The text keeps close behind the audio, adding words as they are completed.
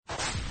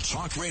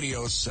Talk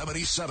Radio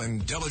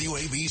 77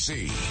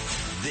 WABC.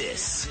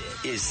 This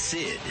is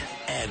Sid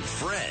and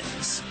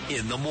Friends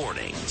in the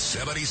morning.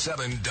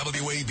 77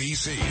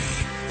 WABC.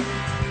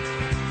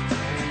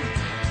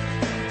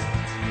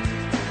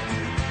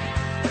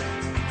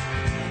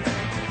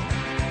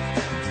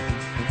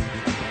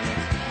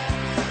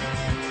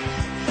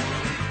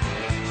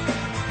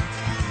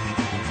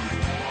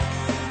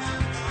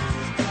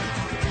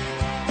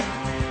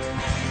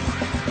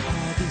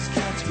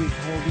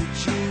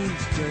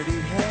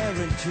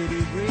 Titty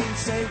ring,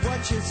 say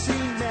what you see,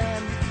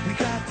 man. We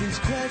got these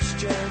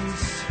questions.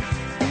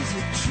 Is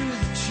it true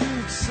that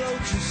you sold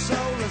your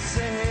soul? I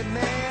say, hey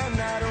man,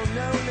 I don't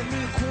know. Let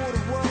me a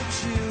quarter,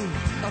 won't you?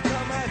 I'll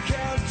call my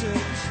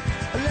accountant.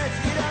 Let's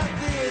get on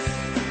this.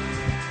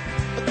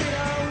 Get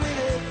on with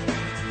it.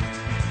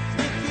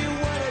 If you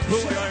want it,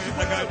 Lou,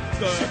 I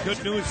got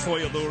good news for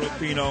you, Lou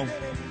Rufino.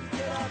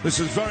 This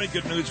is very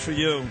good news for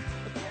you.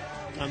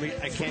 I mean,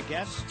 I can't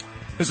guess.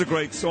 It's a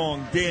great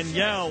song.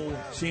 Danielle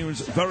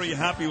seems very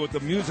happy with the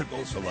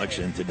musical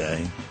selection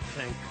today.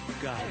 Thank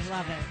God. I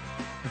love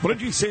it. What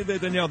did you say there,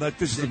 Danielle? That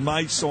this is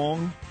my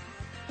song?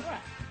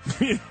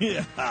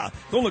 Yeah.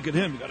 Don't look at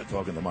him. You got to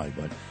talk in the mic,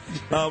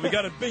 but we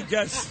got a big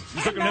guest.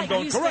 She's looking at him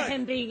going, used correct. to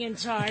him being in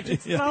charge.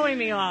 It's throwing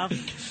me off.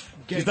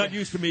 She's not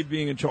used to me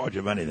being in charge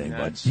of anything,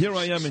 but here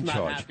I am in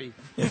charge. Happy.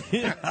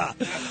 Yeah.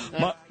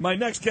 My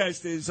next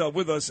guest is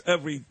with us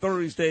every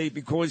Thursday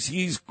because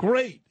he's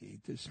great. He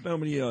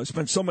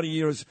spent so many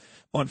years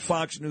on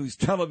Fox News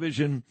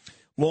Television,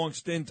 long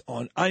stint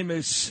on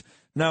Imus,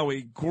 now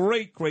a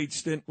great, great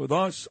stint with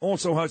us,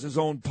 also has his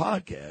own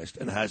podcast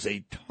and has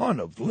a ton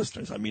of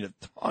listeners. I mean, a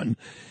ton.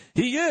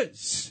 He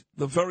is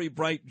the very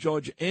bright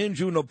Judge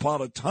Andrew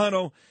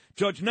Napolitano.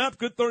 Judge Knapp,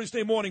 good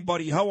Thursday morning,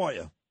 buddy. How are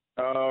you?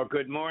 Oh,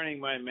 good morning,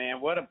 my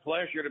man. What a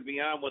pleasure to be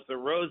on with the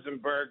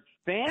Rosenberg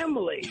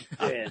family,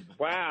 Sid.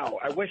 Wow.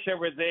 I wish I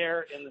were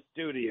there in the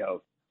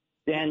studio.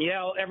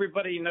 Danielle,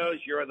 everybody knows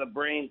you're the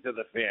brains of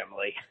the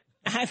family.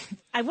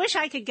 I wish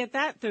I could get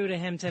that through to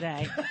him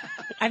today.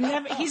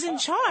 He's in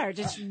charge.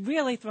 It's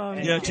really throwing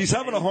me. Yeah, off. she's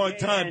having a hard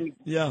time.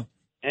 Yeah.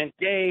 And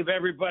Dave,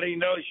 everybody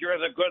knows you're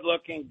the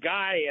good-looking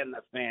guy in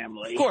the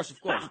family. Of course.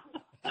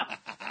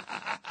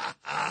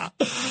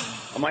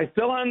 Am I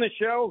still on the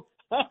show?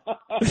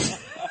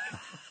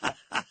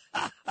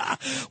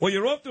 Well,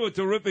 you're off to a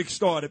terrific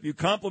start. If you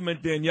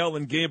compliment Danielle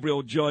and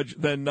Gabriel Judge,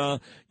 then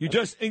you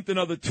just inked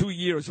another 2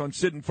 years on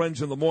Sid and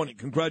Friends in the Morning.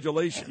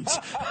 Congratulations.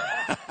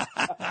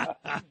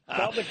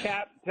 Tell the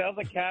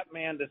cat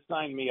man to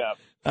sign me up.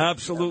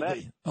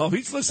 Absolutely. Oh,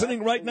 he's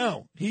listening right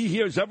now. He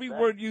hears every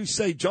word you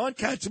say. John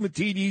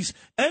Catsimatidis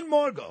and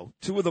Margot,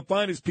 two of the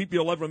finest people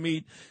you'll ever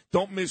meet,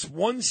 don't miss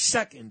 1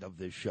 second of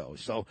this show.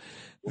 So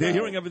they're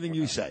hearing everything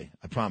you say.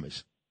 I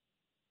promise.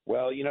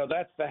 Well,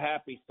 that's the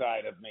happy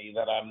side of me,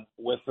 that I'm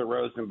with the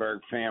Rosenberg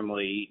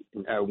family,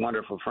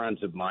 wonderful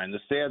friends of mine. The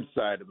sad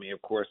side of me,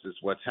 of course, is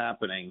what's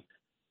happening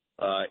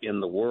in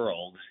the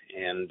world,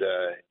 and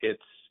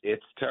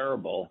it's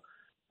terrible.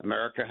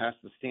 America has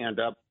to stand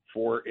up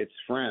for its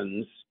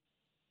friends.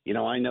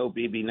 I know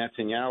Bibi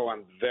Netanyahu.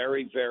 I'm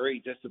very, very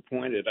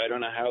disappointed. I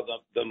don't know how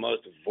the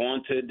most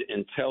vaunted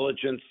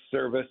intelligence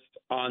service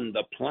on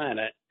the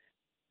planet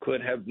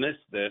could have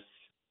missed this.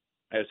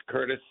 As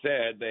Curtis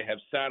said, they have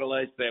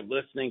satellites, they have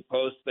listening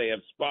posts, they have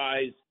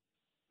spies,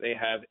 they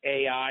have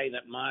AI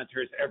that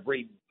monitors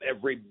every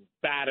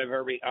bat of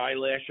every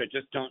eyelash. I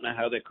just don't know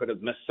how they could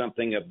have missed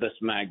something of this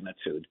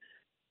magnitude.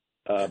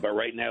 But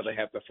right now they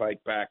have to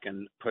fight back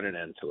and put an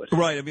end to it.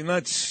 Right. I mean,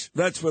 that's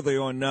where they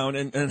are now.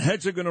 And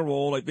heads are going to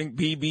roll. I think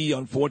BB,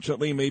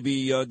 unfortunately, may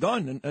be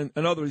done,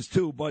 and others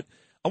too. But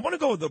I want to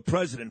go with the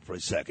president for a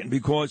second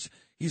because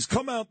he's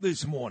come out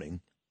this morning.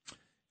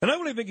 And I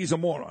really think he's a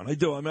moron. I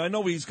do. I mean, I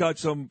know he's got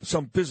some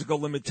physical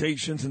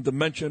limitations and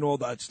dementia and all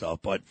that stuff,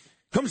 but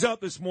comes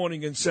out this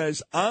morning and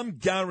says, I'm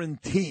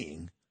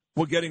guaranteeing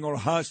we're getting our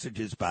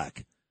hostages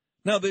back.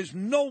 Now, there's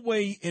no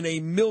way in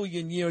a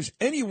million years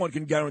anyone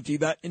can guarantee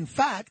that. In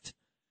fact,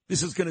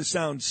 this is going to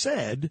sound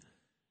sad,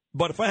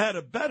 but if I had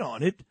a bet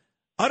on it,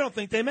 I don't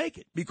think they make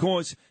it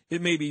because it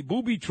may be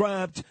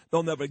booby-trapped.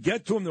 They'll never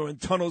get to them. They're in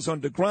tunnels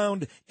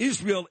underground.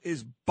 Israel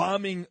is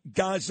bombing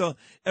Gaza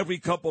every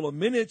couple of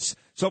minutes.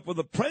 So for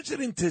the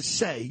president to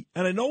say,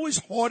 and I know his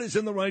heart is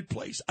in the right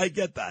place, I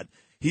get that.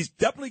 He's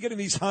definitely getting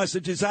these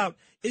hostages out,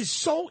 is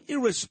so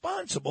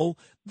irresponsible.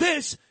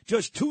 This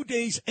just 2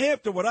 days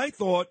after what I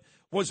thought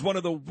was one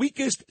of the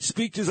weakest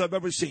speeches I've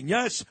ever seen.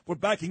 Yes, we're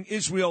backing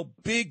Israel.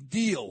 Big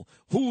deal.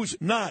 Who's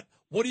not?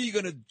 What are you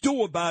going to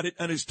do about it?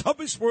 And his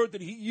toughest word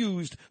that he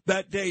used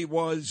that day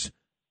was,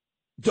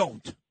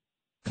 don't.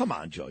 Come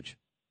on, Judge.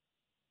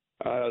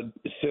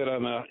 Sid,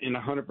 I'm in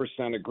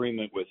 100%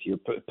 agreement with you.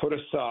 Put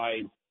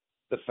aside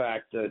the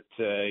fact that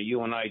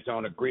you and I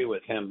don't agree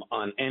with him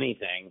on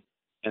anything,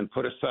 and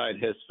put aside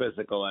his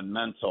physical and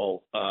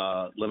mental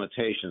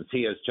limitations.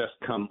 He has just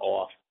come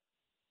off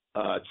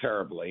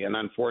terribly. And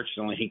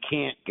unfortunately, he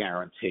can't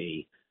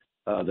guarantee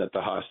that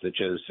the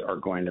hostages are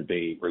going to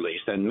be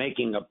released. And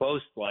making a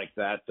boast like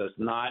that does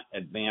not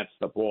advance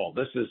the ball.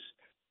 This is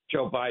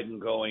Joe Biden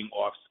going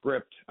off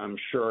script. I'm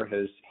sure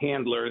his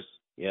handlers,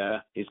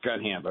 he's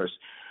got handlers.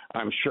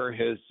 I'm sure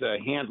his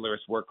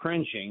handlers were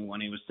cringing when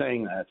he was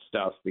saying that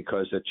stuff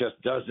because it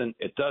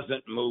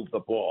doesn't move the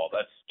ball.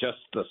 That's just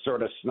the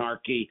sort of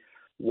snarky,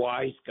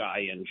 wise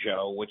guy in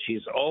Joe, which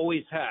he's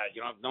always had.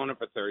 You know, I've known him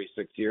for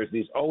 36 years.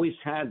 He's always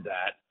had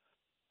that.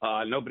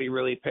 Nobody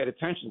really paid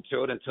attention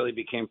to it until he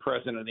became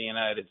president of the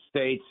United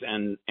States,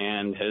 and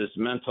his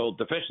mental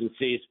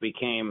deficiencies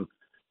became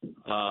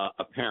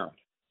apparent.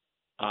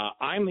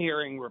 I'm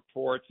hearing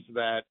reports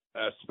that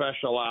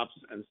special ops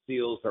and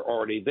SEALs are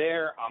already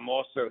there. I'm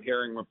also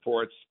hearing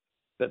reports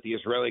that the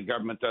Israeli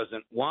government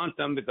doesn't want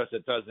them because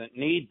it doesn't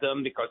need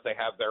them because they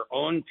have their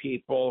own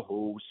people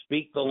who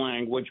speak the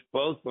language,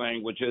 both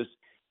languages,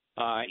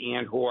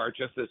 and who are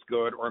just as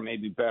good or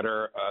maybe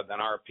better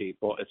than our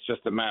people. It's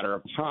just a matter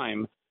of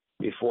time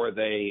before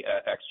they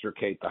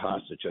extricate the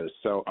hostages.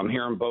 So I'm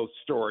hearing both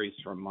stories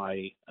from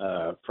my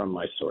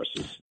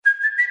sources.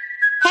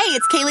 Hey,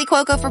 it's Kaylee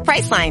Cuoco for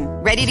Priceline.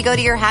 Ready to go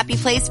to your happy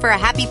place for a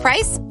happy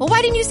price? Well,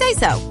 why didn't you say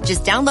so?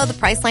 Just download the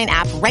Priceline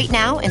app right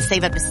now and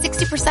save up to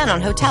 60%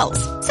 on hotels.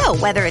 So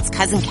whether it's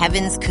Cousin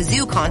Kevin's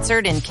Kazoo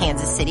Concert in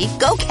Kansas City,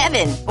 go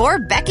Kevin, or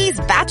Becky's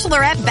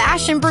Bachelorette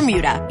Bash in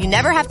Bermuda, you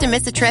never have to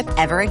miss a trip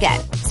ever again.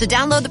 So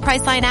download the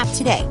Priceline app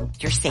today.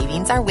 Your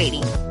savings are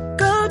waiting.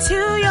 Go to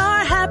your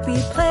happy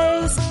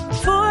place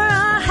for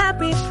a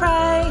happy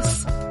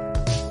price.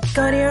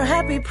 Go to your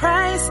happy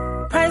price,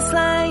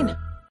 Priceline.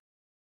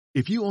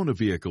 If you own a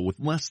vehicle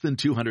with less than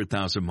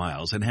 200,000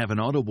 miles and have an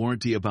auto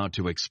warranty about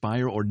to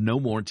expire or no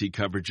warranty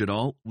coverage at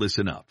all,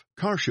 listen up.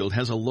 CarShield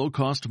has a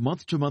low-cost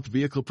month-to-month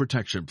vehicle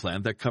protection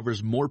plan that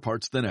covers more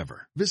parts than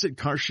ever. Visit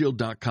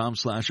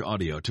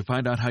carshield.com/audio to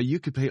find out how you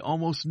could pay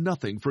almost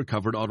nothing for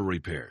covered auto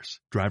repairs.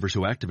 Drivers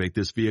who activate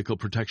this vehicle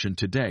protection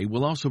today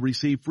will also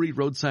receive free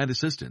roadside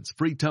assistance,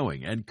 free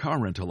towing, and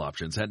car rental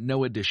options at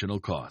no additional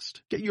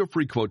cost. Get your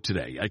free quote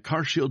today at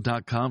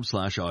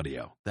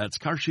carshield.com/audio. That's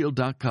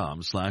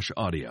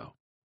carshield.com/audio.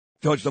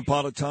 Judge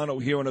Napolitano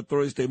here on a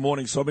Thursday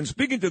morning. So I've been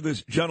speaking to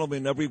this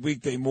gentleman every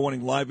weekday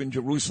morning live in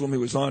Jerusalem. He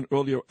was on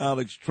earlier,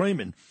 Alex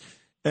Trayman.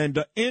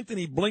 And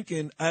Anthony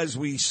Blinken, as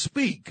we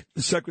speak,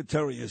 the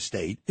Secretary of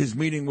State, is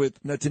meeting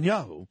with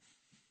Netanyahu.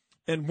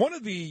 And one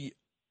of the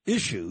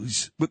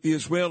issues with the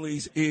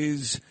Israelis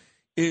is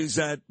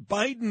that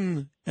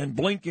Biden and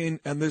Blinken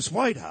and this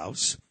White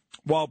House,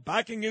 while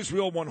backing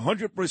Israel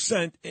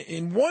 100%,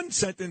 in one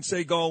sentence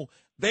they go,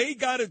 they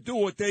got to do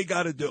what they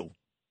got to do.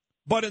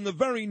 But in the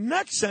very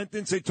next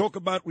sentence, they talk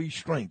about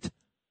restraint,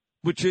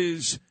 which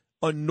is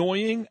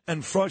annoying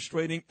and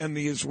frustrating, and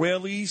the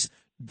Israelis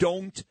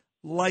don't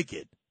like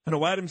it. I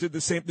know Adams did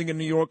the same thing in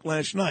New York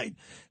last night.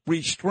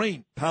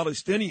 Restraint,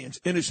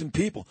 Palestinians, innocent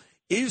people.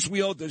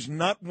 Israel does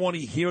not want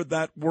to hear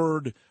that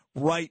word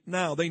right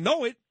now. They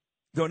know it.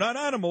 They're not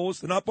animals.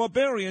 They're not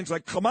barbarians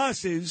like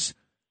Hamas is.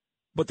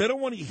 But they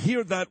don't want to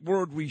hear that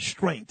word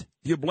restraint.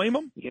 Do you blame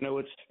them? You know,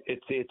 it's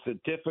a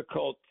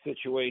difficult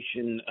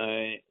situation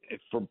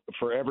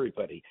for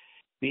everybody.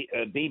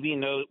 Bibi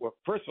knows. Well,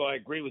 first of all, I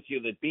agree with you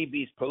that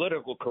Bibi's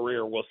political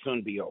career will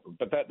soon be over.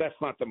 But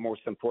that's not the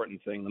most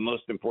important thing. The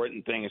most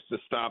important thing is to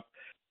stop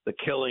the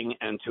killing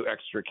and to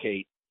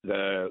extricate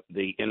the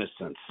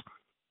innocents.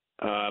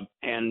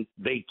 And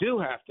they do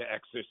have to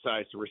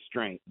exercise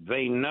restraint.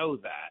 They know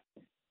that.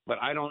 But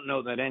I don't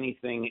know that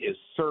anything is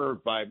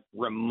served by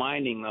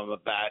reminding them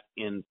of that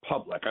in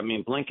public. I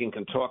mean, Blinken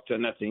can talk to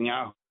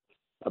Netanyahu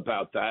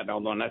about that,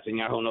 although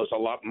Netanyahu knows a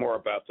lot more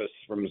about this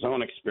from his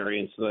own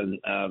experience than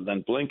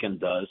Blinken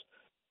does.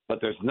 But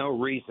there's no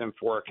reason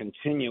for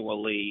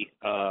continually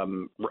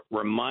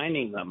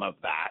reminding them of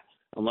that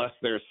unless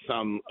there's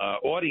some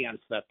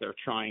audience that they're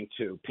trying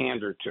to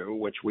pander to,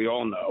 which we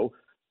all know,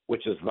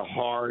 which is the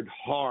hard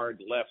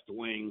left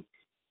wing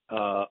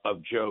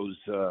of Joe's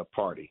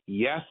party.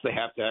 Yes, they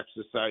have to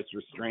exercise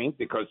restraint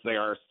because they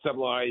are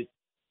civilized,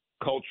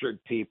 cultured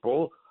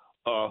people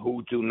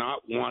who do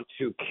not want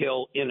to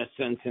kill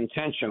innocents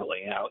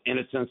intentionally. Now,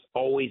 innocents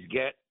always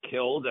get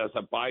killed as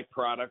a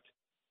byproduct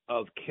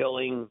of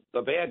killing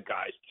the bad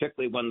guys,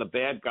 particularly when the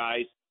bad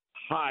guys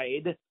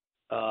hide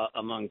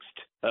amongst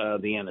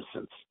the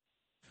innocents.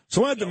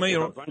 So at the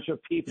mayor, if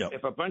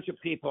a bunch of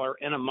people are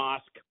in a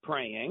mosque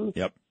praying,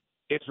 yep.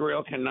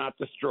 Israel cannot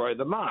destroy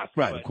the mosque.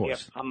 Right, but of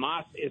course. If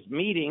Hamas is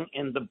meeting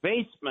in the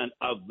basement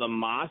of the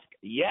mosque,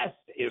 yes,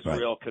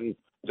 Israel can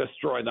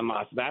destroy the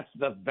mosque. That's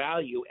the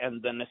value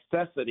and the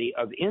necessity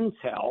of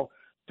intel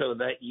so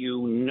that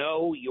you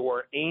know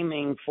you're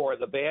aiming for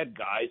the bad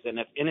guys. And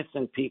if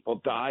innocent people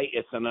die,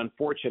 it's an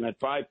unfortunate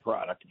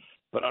byproduct.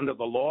 But under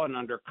the law and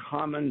under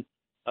common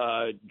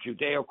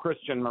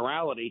Judeo-Christian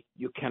morality,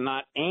 you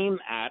cannot aim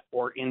at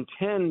or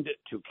intend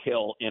to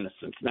kill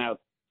innocents. Now,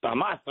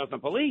 Hamas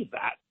doesn't believe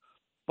that.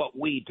 But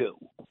we do.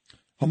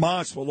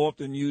 Hamas will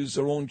often use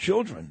their own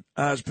children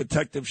as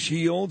protective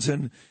shields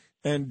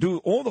and do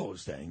all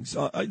those things.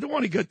 I do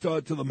want to get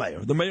to the mayor.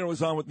 The mayor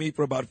was on with me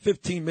for about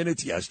 15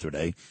 minutes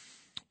yesterday.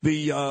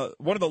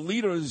 One of the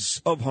leaders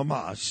of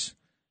Hamas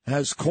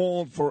has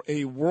called for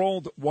a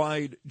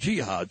worldwide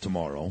jihad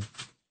tomorrow.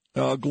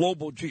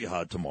 global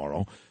jihad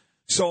tomorrow.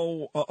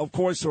 So, of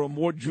course, there are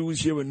more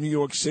Jews here in New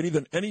York City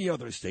than any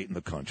other state in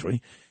the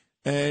country.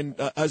 And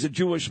as a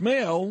Jewish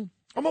male,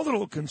 I'm a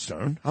little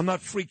concerned. I'm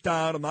not freaked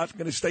out. I'm not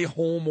going to stay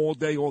home all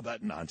day, all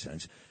that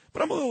nonsense.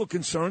 But I'm a little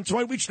concerned. So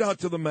I reached out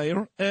to the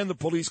mayor and the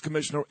police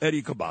commissioner,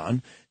 Eddie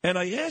Caban, and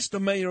I asked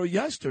the mayor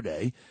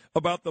yesterday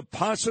about the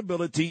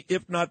possibility,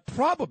 if not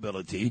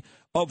probability,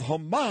 of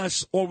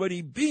Hamas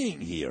already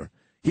being here.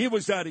 Here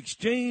was that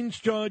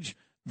exchange, Judge.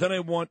 Then I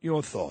want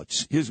your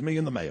thoughts. Here's me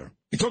and the mayor.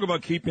 You talk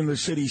about keeping the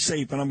city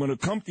safe, and I'm going to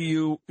come to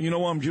you. You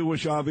know I'm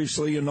Jewish,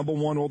 obviously, and number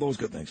one, all those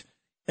good things.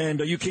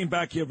 And you came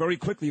back here very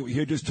quickly. You were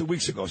here just 2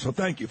 weeks ago, so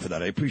thank you for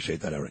that. I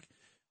appreciate that, Eric.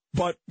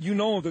 But you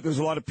know that there's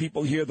a lot of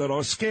people here that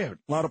are scared.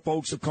 A lot of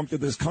folks have come to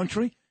this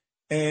country,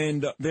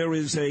 and there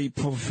is a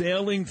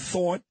prevailing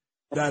thought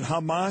that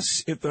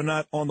Hamas, if they're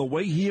not on the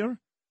way here,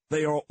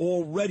 they are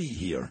already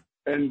here.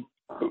 And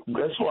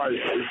that's why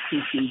it's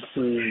seeking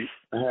to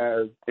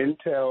have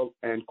intel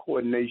and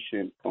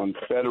coordination on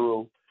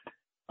federal,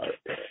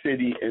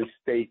 city, and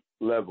state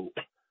level.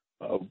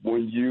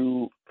 When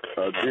you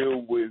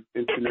deal with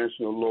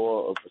international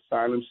law of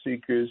asylum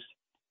seekers,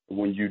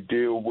 when you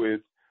deal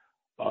with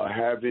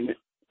having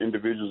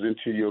individuals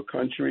into your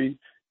country,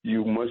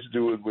 you must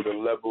do it with a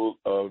level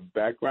of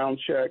background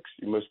checks.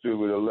 You must do it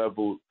with a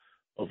level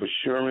of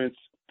assurance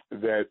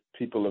that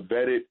people are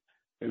vetted,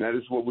 and that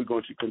is what we're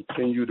going to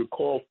continue to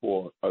call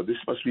for. This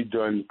must be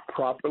done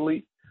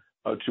properly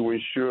to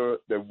ensure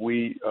that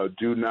we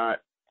do not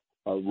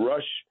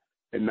rush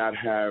and not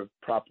have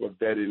proper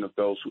vetting of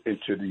those who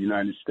enter the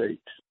United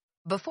States.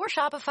 Before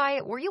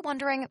Shopify, were you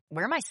wondering,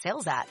 where are my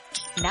sales at?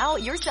 Now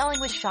you're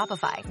selling with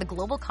Shopify, the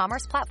global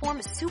commerce platform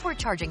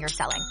supercharging your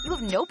selling. You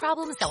have no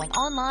problem selling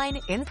online,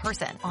 in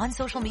person, on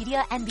social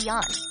media, and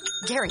beyond.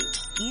 Gary,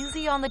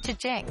 easy on the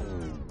cha-ching.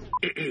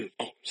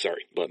 Oh,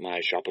 sorry, but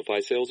my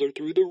Shopify sales are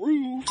through the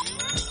roof.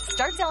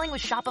 Start selling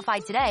with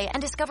Shopify today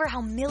and discover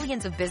how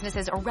millions of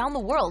businesses around the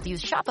world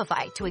use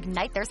Shopify to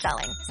ignite their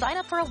selling. Sign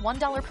up for a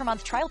 $1 per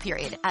month trial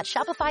period at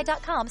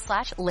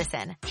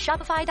shopify.com/listen.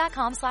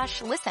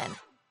 Shopify.com/listen.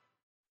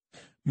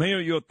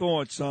 Mayor, your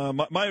thoughts.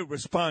 My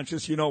response,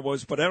 just,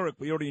 was, but Eric,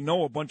 we already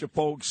know a bunch of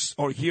folks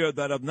are here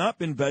that have not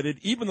been vetted.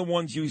 Even the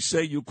ones you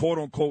say you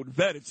quote-unquote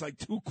vet, it's like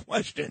two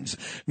questions,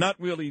 not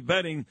really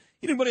vetting.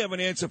 You didn't really have an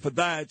answer for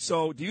that.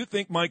 So do you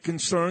think my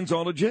concerns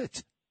are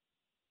legit?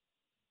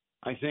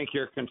 I think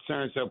your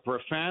concerns are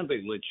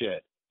profoundly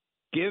legit.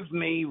 Give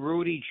me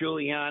Rudy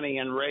Giuliani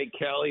and Ray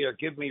Kelly, or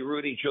give me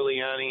Rudy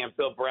Giuliani and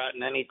Bill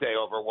Bratton any day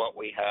over what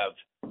we have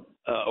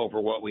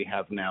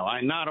now.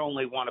 I not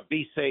only want to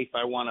be safe,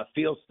 I want to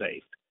feel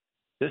safe.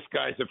 This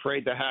guy's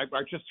afraid to have.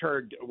 I just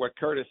heard what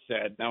Curtis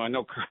said. Now, I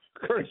know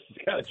Curtis has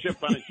got a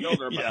chip on his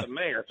shoulder about the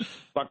mayor,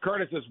 but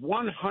Curtis is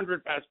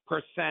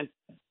 100%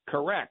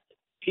 correct.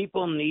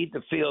 People need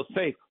to feel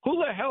safe. Who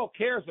the hell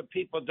cares if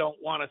people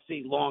don't want to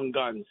see long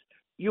guns?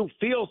 You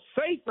feel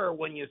safer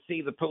when you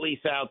see the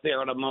police out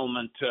there at a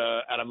moment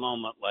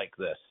like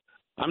this.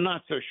 I'm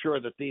not so sure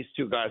that these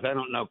two guys, I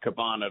don't know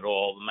Caban at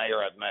all. The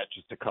mayor I've met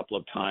just a couple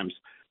of times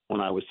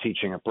when I was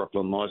teaching at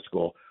Brooklyn Law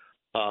School,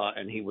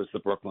 and he was the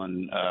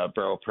Brooklyn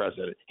borough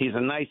president. He's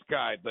a nice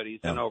guy, but he's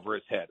in over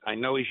his head. I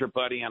know he's your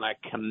buddy, and I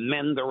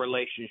commend the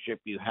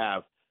relationship you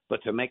have,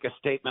 but to make a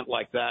statement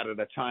like that at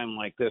a time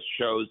like this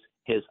shows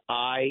his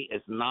eye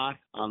is not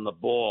on the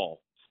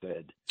ball,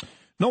 Sid.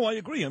 No, I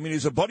agree. I mean,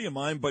 he's a buddy of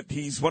mine, but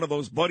he's one of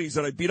those buddies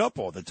that I beat up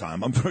all the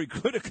time. I'm very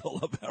critical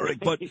of Eric,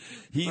 but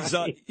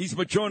he's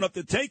mature enough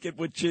to take it,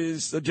 which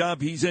is the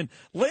job he's in.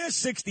 Last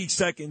 60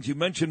 seconds, you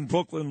mentioned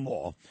Brooklyn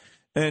Law.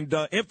 And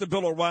after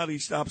Bill O'Reilly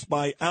stops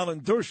by,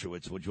 Alan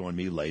Dershowitz will join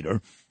me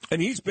later.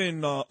 And he's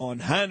been on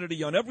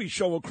Hannity, on every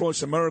show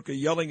across America,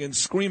 yelling and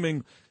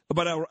screaming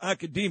about our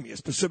academia,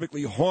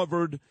 specifically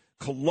Harvard,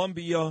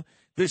 Columbia.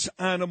 This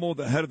animal,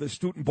 the head of the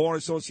Student Bar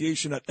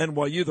Association at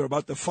NYU, they're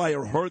about to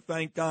fire her,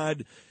 thank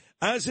God.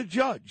 As a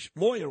judge,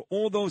 lawyer,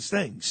 all those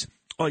things,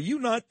 are you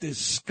not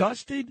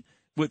disgusted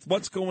with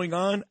what's going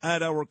on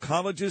at our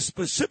colleges,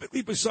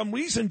 specifically for some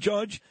reason,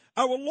 Judge,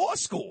 our law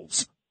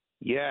schools?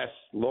 Yes,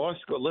 law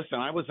school. Listen,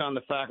 I was on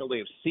the faculty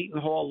of Seton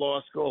Hall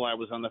Law School. I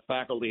was on the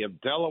faculty of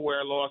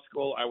Delaware Law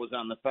School. I was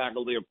on the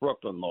faculty of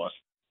Brooklyn Law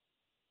School.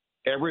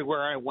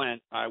 Everywhere I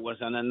went, I was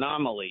an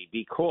anomaly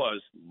because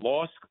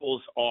law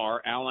schools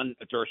are, Alan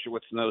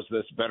Dershowitz knows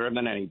this better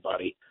than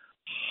anybody,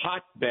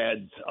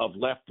 hotbeds of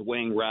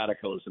left-wing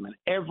radicalism. And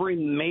every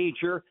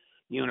major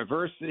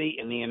university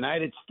in the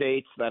United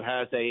States that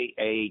has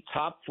a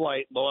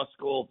top-flight law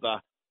school, the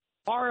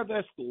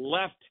farthest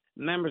left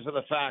members of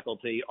the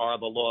faculty are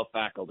the law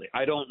faculty.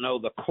 I don't know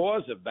the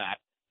cause of that,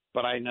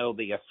 but I know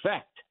the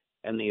effect.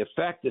 And the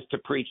effect is to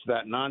preach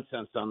that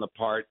nonsense on the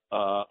part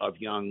of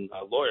young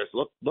lawyers.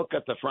 Look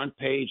at the front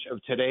page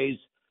of today's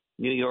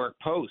New York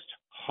Post.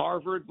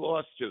 Harvard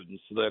law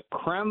students, the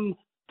creme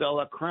de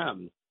la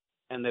creme,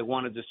 and they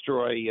want to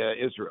destroy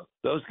Israel.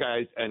 Those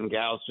guys and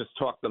gals just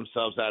talk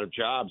themselves out of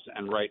jobs,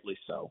 and rightly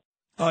so.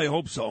 I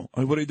hope so.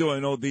 What do you do?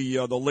 I know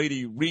the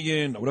lady,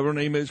 Regan, whatever her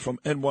name is, from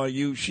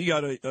NYU, she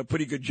got a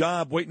pretty good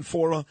job waiting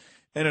for her.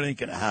 and it ain't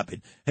going to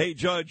happen. Hey,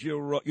 Judge,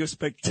 you're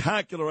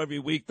spectacular every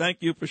week.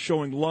 Thank you for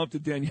showing love to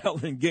Danielle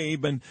and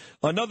Gabe, and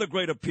another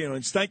great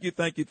appearance. Thank you.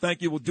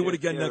 We'll do it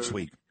again next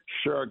week.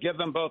 Sure. Give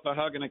them both a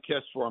hug and a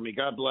kiss for me.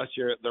 God bless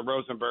you, the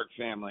Rosenberg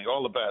family.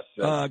 All the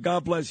best.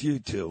 God bless you,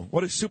 too.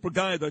 What a super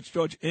guy. That's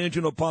Judge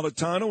Andrew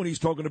Napolitano, and he's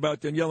talking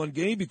about Danielle and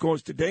Gabe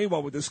because today,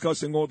 while we're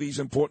discussing all these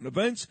important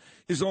events,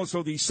 is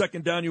also the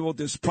second annual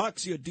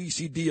Dyspraxia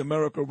DCD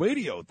America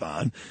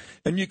Radiothon.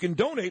 And you can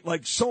donate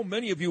like so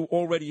many of you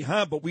already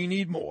have, but we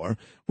need more.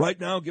 Right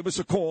now, give us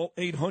a call,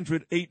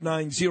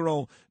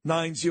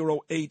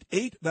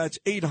 800-890-9088. That's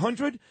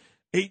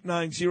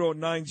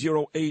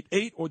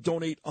 800-890-9088, or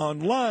donate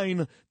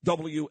online,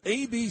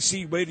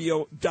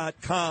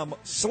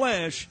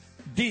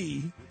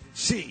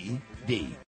 WABCRadio.com/DCD.